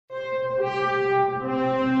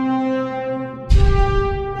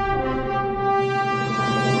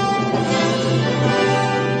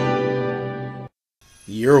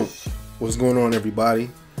Yo, what's going on, everybody?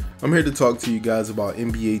 I'm here to talk to you guys about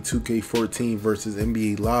NBA 2K14 versus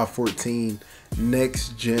NBA Live 14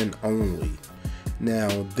 next gen only. Now,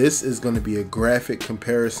 this is going to be a graphic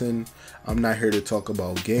comparison. I'm not here to talk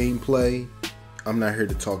about gameplay. I'm not here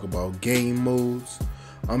to talk about game modes.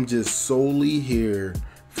 I'm just solely here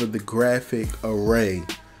for the graphic array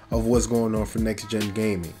of what's going on for next gen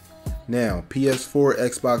gaming. Now, PS4,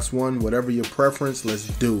 Xbox One, whatever your preference, let's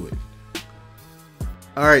do it.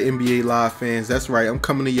 Alright, NBA Live fans, that's right, I'm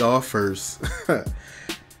coming to y'all first.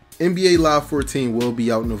 NBA Live 14 will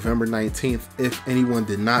be out November 19th, if anyone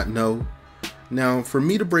did not know. Now, for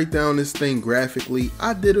me to break down this thing graphically,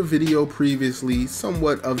 I did a video previously,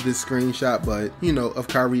 somewhat of this screenshot, but, you know, of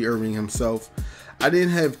Kyrie Irving himself. I didn't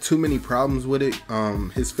have too many problems with it.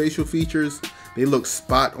 His facial features, they look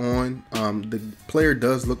spot on. The player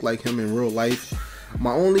does look like him in real life.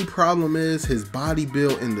 My only problem is his body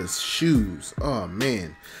build and the shoes. Oh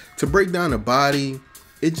man, to break down the body,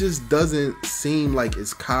 it just doesn't seem like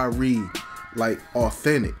it's Kyrie, like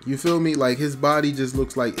authentic. You feel me? Like his body just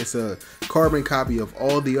looks like it's a carbon copy of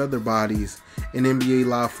all the other bodies in NBA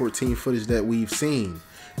Live 14 footage that we've seen.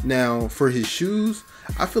 Now for his shoes,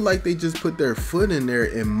 I feel like they just put their foot in there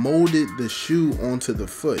and molded the shoe onto the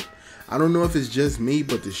foot. I don't know if it's just me,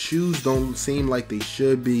 but the shoes don't seem like they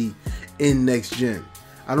should be in next gen.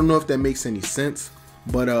 I don't know if that makes any sense,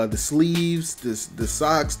 but the sleeves, the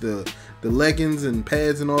socks, the leggings and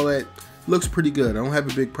pads and all that looks pretty good. I don't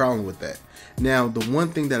have a big problem with that. Now, the one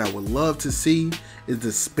thing that I would love to see is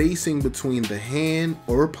the spacing between the hand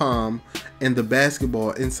or palm and the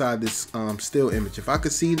basketball inside this still image. If I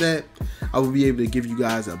could see that, I would be able to give you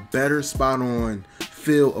guys a better spot on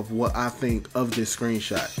feel of what I think of this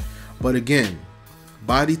screenshot. But again,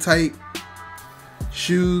 body type,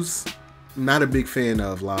 shoes, not a big fan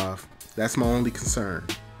of Live. That's my only concern.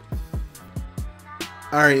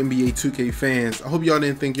 Alright, NBA 2K fans, I hope y'all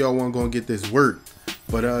didn't think y'all weren't going to get this work.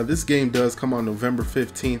 But this game does come on November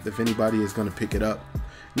 15th if anybody is going to pick it up.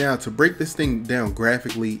 Now, to break this thing down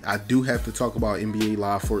graphically, I do have to talk about NBA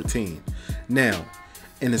Live 14. Now,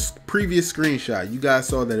 in this previous screenshot, you guys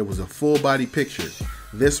saw that it was a full body picture.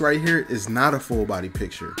 This right here is not a full body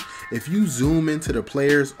picture. If you zoom into the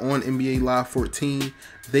players on NBA Live 14,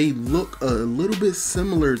 they look a little bit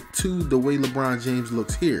similar to the way LeBron James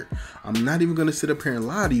looks here. I'm not even going to sit up here and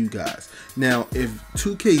lie to you guys. Now, if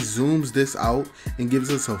 2K zooms this out and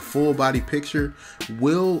gives us a full body picture,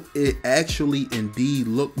 will it actually indeed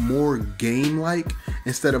look more game-like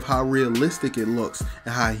instead of how realistic it looks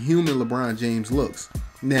and how human LeBron James looks?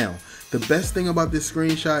 Now, the best thing about this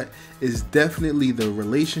screenshot is definitely the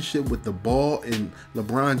relationship with the ball in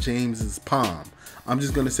LeBron James's palm. I'm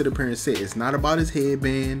just going to sit up here and say it's not about his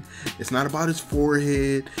headband, it's not about his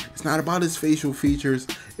forehead, it's not about his facial features,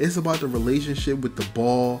 it's about the relationship with the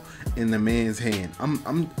ball in the man's hand.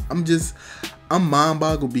 I'm mind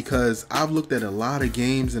boggled because I've looked at a lot of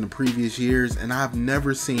games in the previous years and I've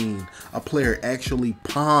never seen a player actually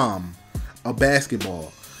palm a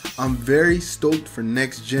basketball. I'm very stoked for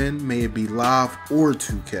next gen, may it be Live or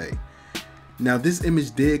 2K. Now, this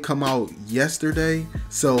image did come out yesterday,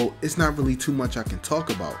 so it's not really too much I can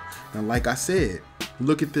talk about. Now, like I said,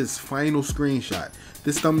 look at this final screenshot.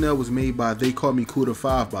 This thumbnail was made by They Call Me Kuda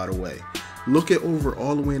 5, by the way. Look at over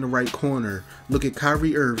all the way in the right corner, look at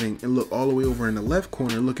Kyrie Irving, and look all the way over in the left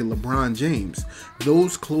corner, look at LeBron James.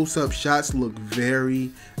 Those close-up shots look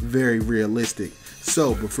very, very realistic.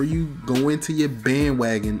 So, before you go into your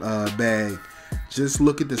bandwagon bag, just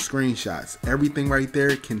look at the screenshots. Everything right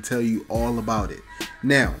there can tell you all about it.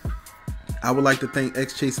 Now, I would like to thank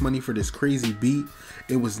X Chase Money for this crazy beat.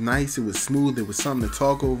 It was nice, it was smooth, it was something to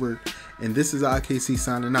talk over. And this is IKC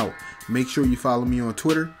signing out. Make sure you follow me on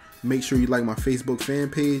Twitter. Make sure you like my Facebook fan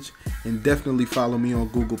page. And definitely follow me on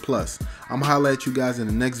Google+. I'm gonna holla at you guys in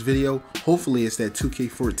the next video. Hopefully it's that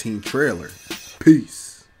 2K14 trailer. Peace.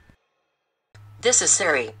 This is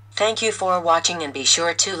Siri. Thank you for watching and be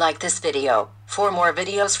sure to like this video. For more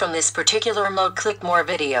videos from this particular mode, click more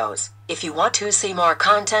videos. If you want to see more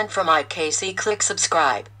content from IKC, click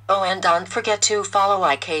subscribe. Oh, and don't forget to follow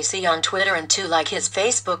IKC on Twitter and to like his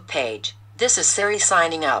Facebook page. This is Siri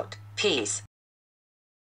signing out. Peace.